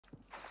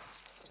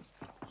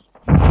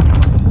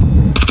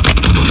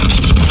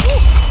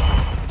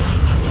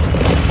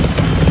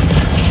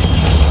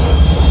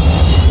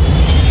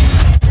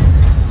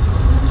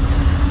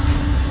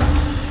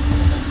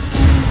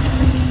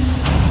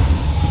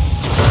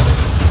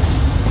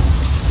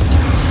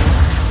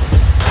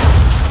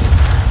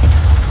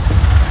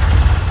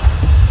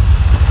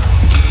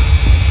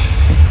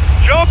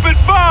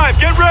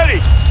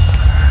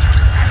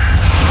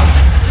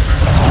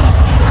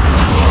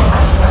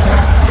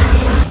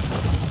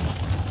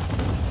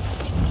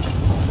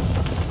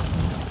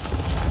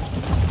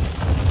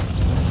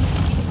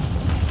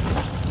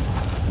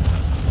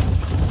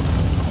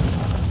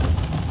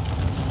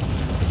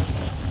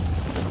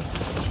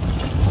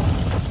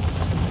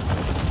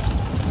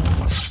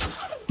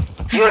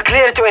You're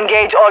clear to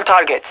engage all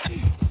targets.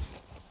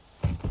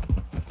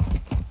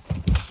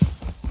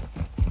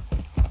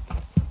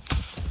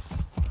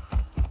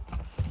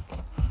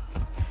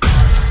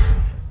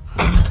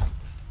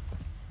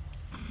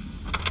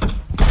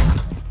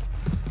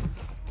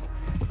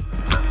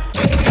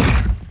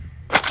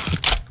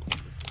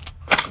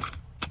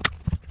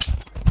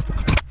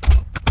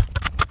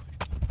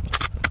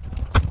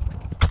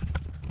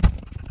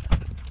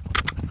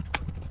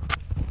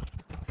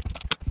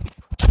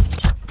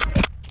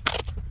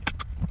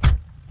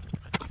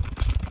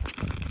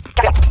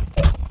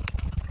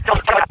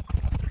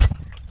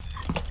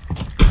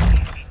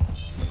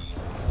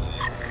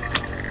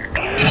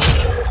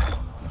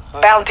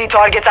 Bounty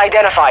targets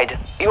identified.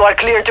 You are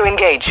clear to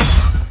engage.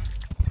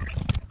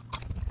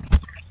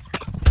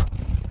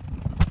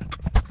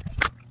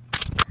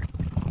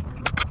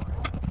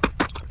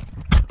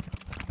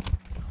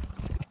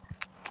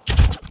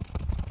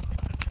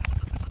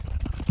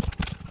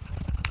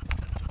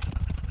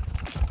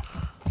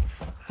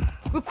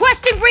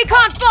 Requesting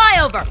recon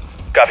flyover!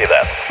 Copy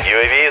that.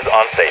 UAV is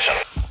on station.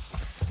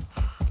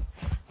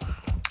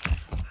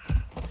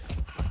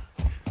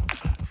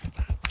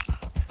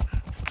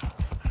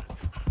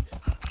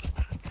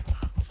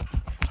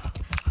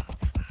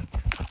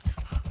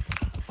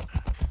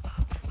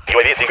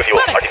 UAV seeking fuel.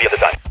 RTB at this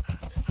time.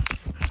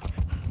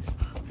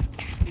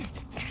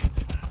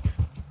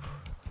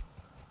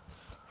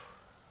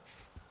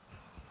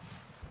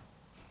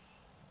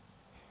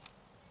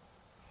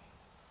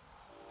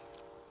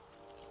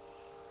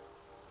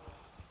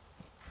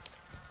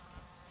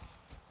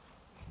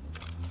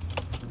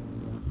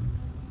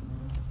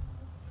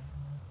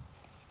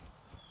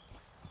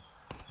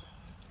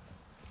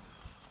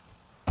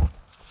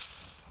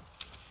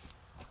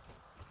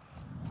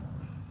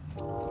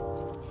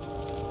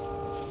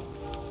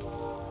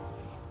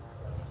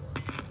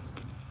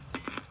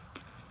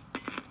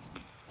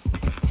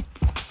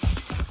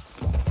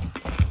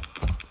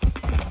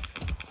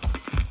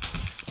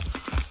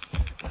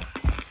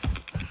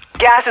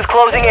 Gas is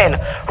closing in.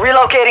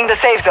 Relocating the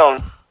safe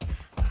zone.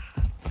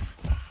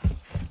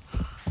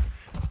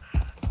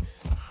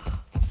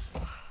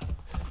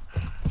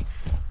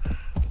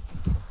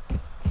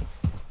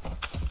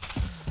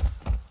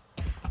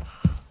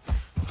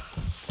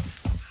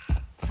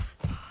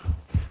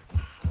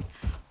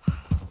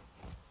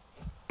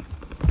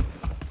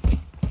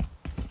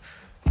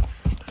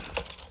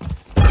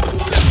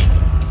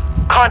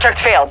 Contract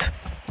failed.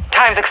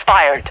 Time's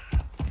expired.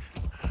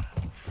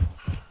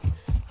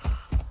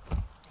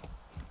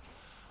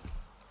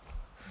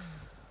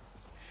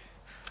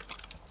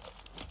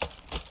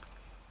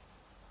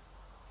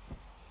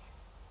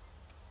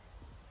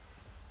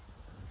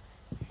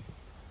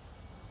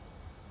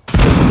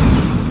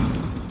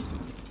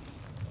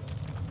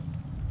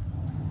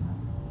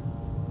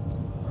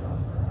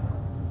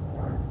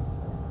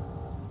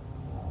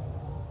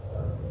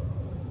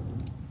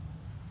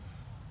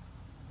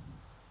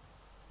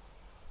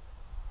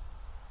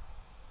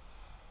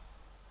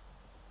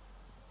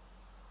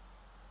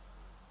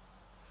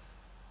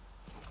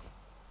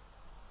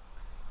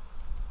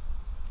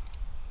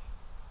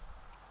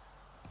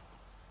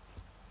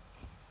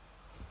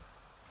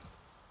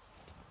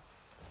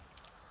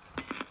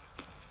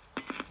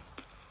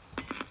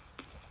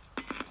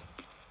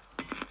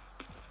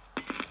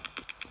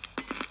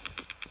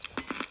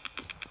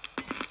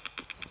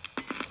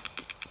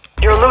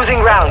 You're losing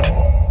ground.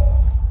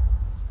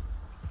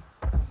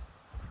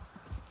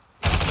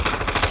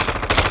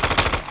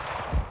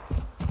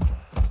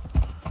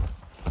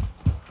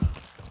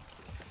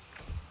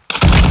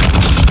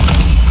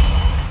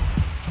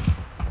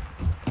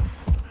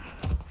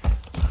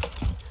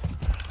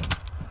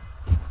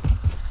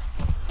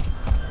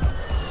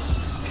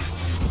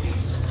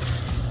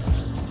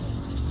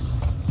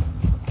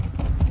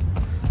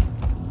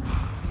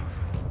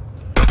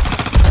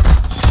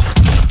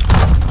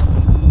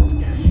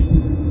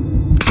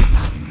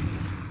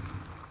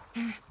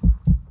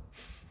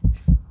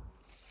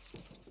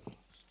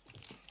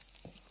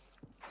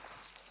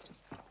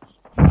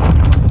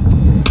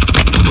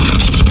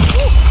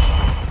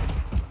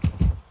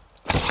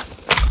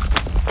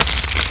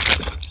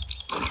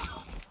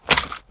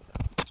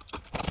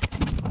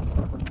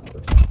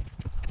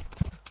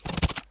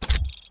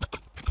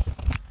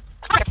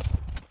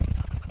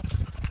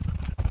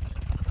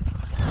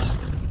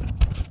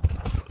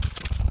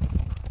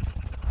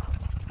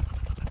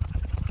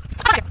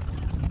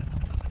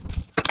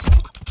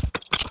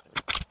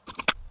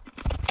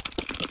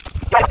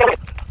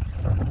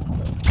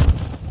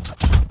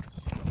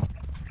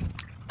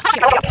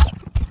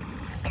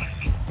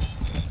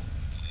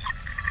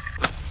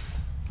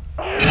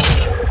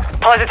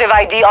 Positive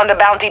ID on the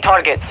bounty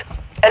targets.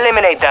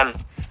 Eliminate them.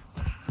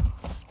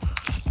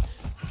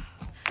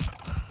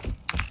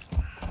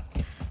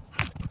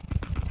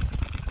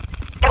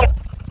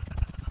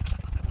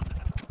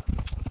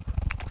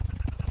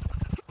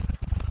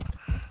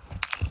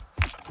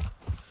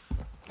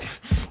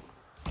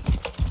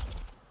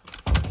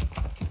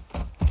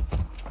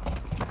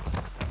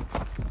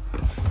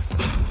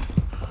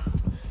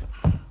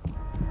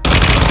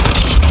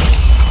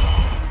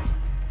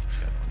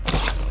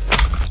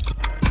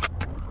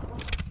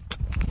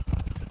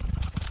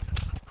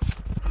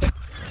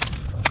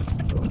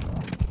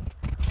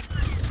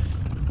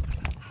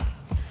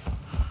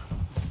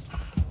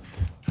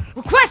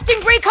 Requesting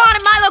recon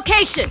at my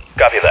location!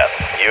 Copy that.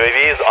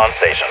 UAV is on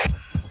station.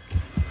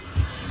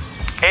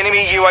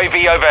 Enemy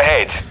UAV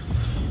overhead.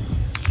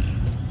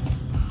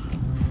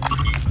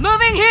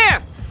 Moving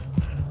here!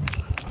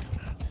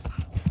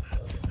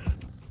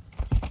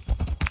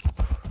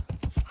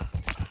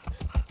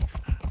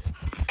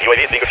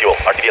 UAV is being fuel.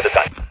 RTV at this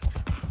time.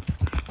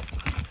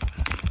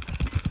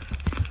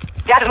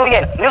 Gas is moving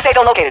in. New safe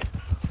zone located.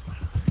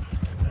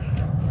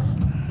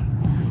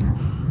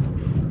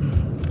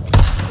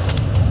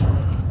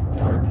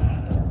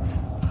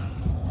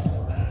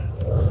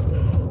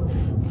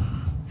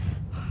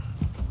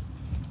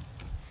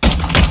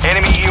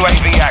 Enemy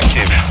UAV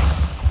active.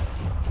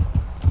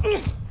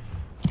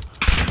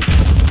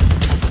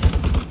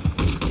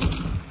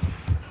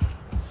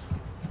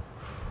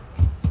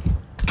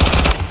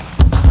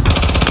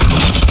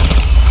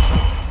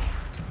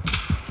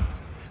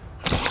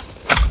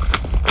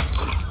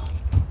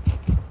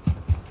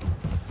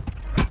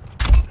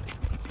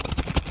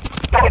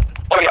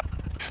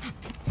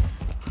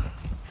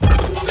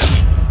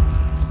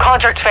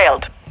 Contract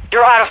failed.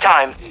 You're out of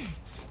time.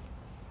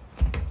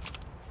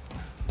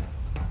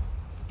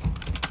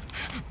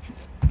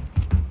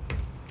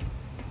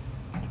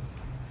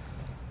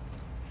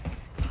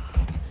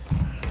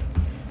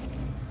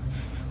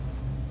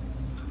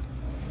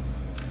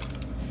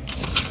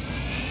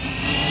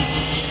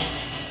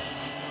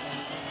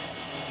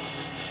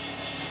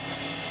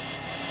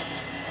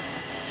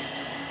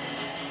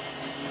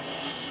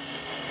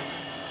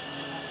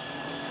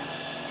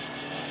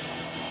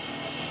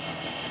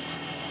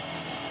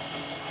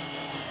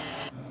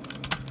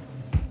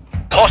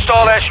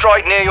 Hostile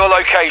airstrike near your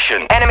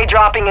location. Enemy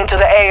dropping into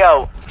the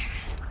AO.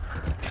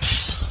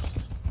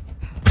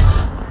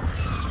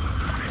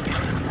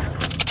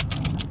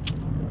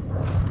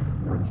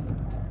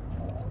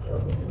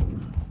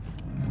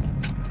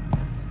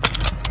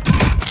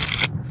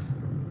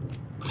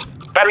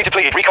 Battery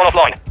depleted. Recon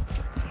offline.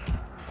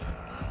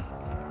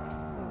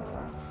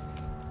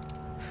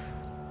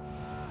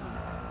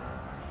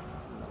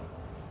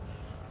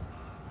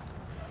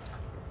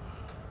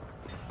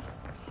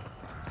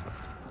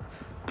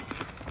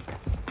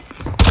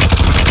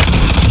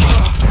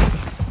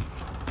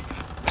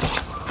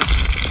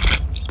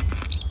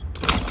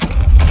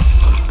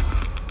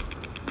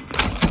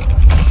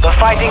 The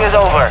fighting is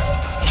over.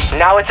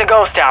 Now it's a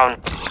ghost town.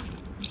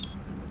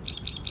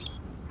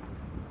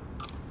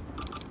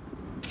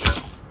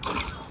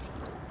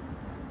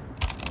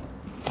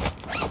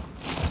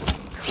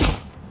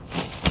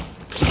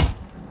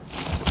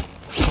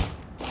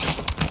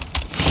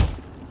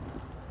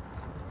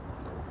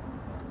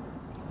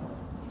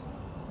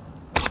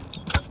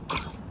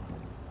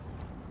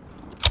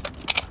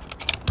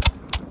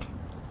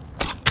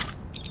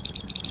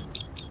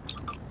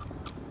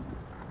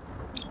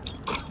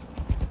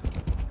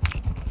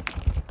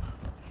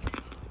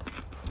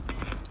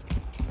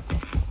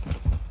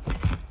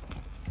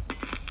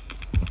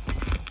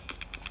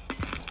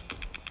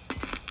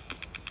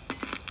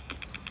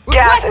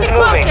 Gas is Requesting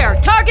moving. close air!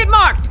 Target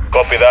marked!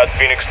 Copy that.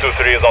 Phoenix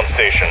 2-3 is on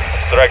station.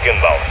 Strike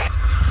inbound.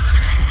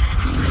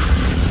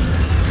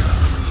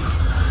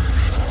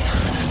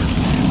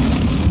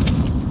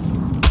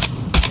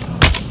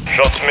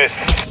 Shots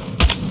missed.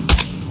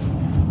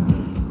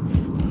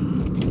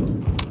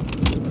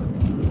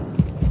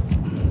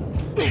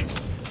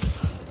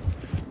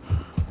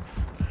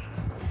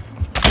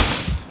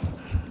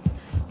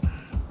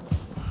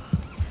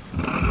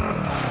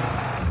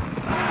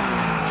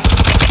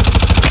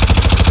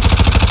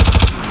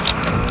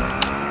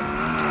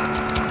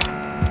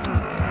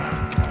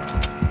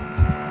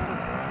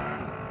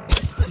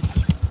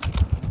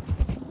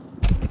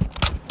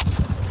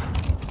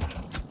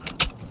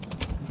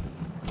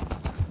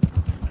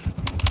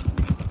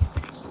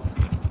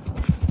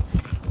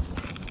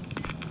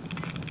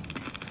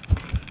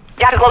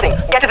 Gas is closing.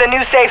 Get to the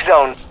new safe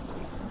zone.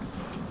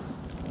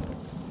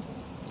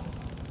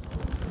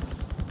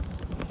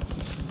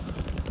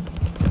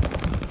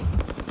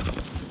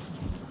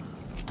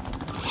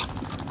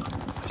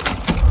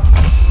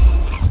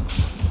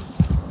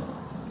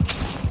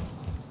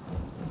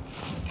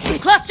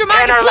 Cluster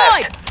mine Turn our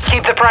deployed! left.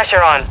 Keep the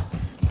pressure on.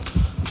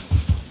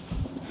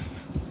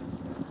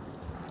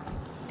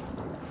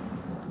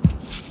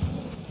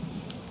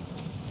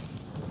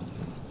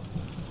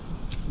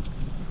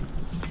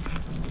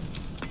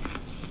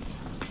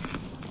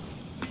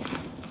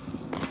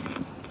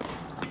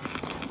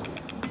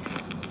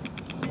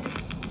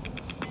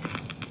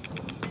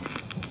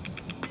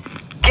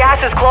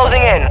 Gas is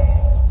closing in.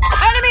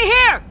 Enemy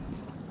here!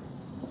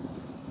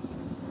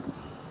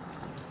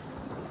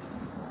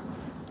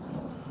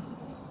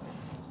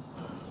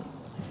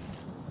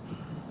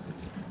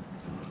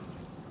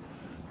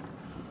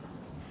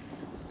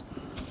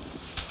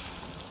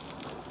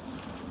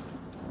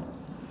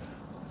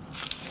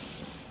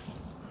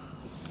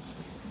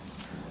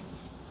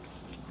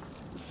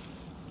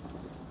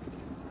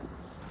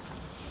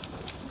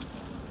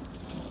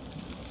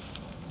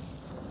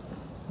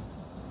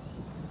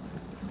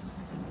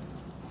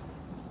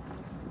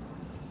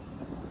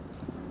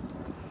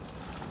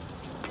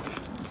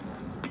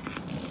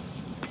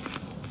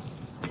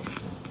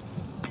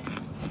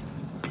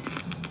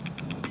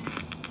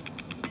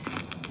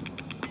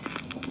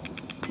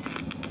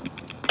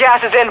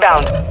 Gas is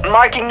inbound.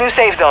 Marking new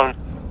safe zone.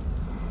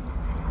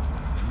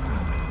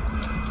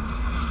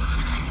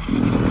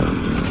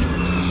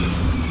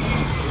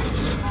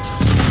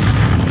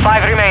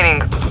 Five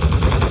remaining.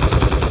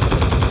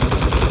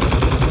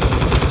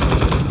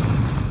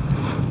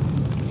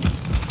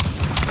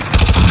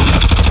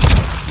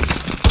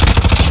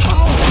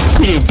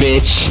 You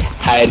bitch.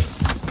 Hide.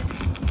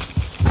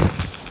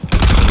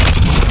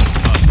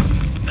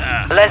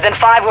 Less than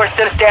 5, we're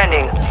still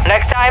standing.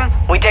 Next time,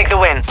 we take the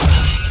win.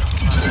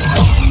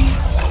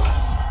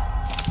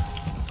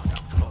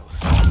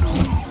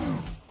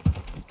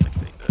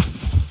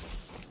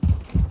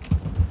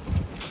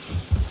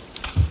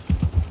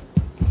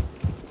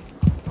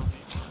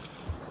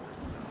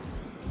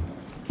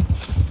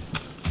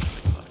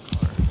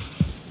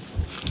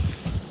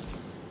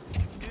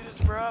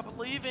 Bro, I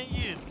believe in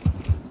you.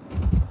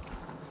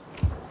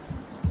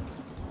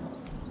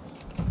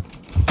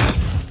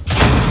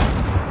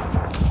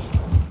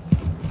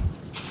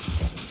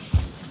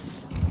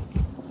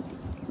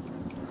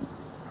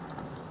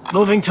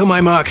 Moving to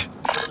my mark.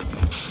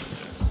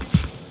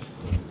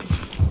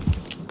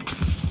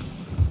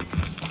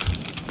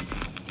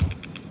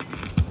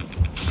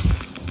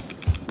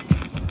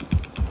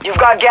 You've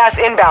got gas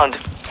inbound.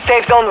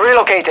 Safe zone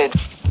relocated.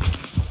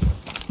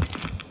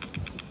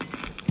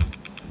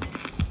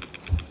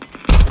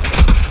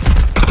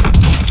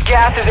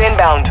 Gas is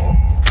inbound.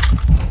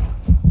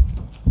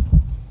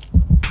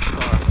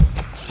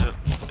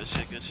 Good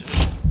shit, good shit.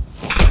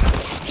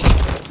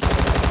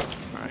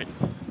 Alright.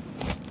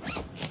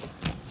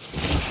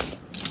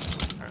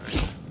 Alright.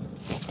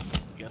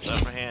 You got the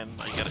upper hand.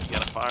 You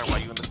gotta fire while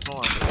you in the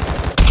storm.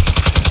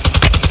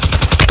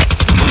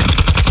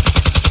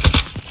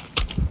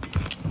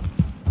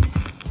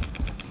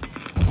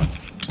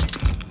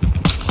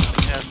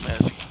 Gas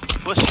mask.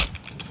 Push.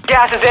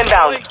 Gas is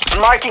inbound.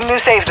 Marking new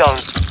safe zone.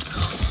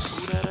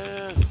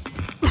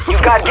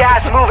 You've got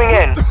gas moving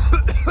in.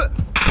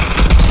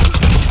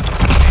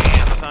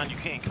 Damn, son, you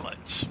can't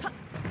clutch.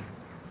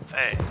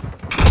 Sad.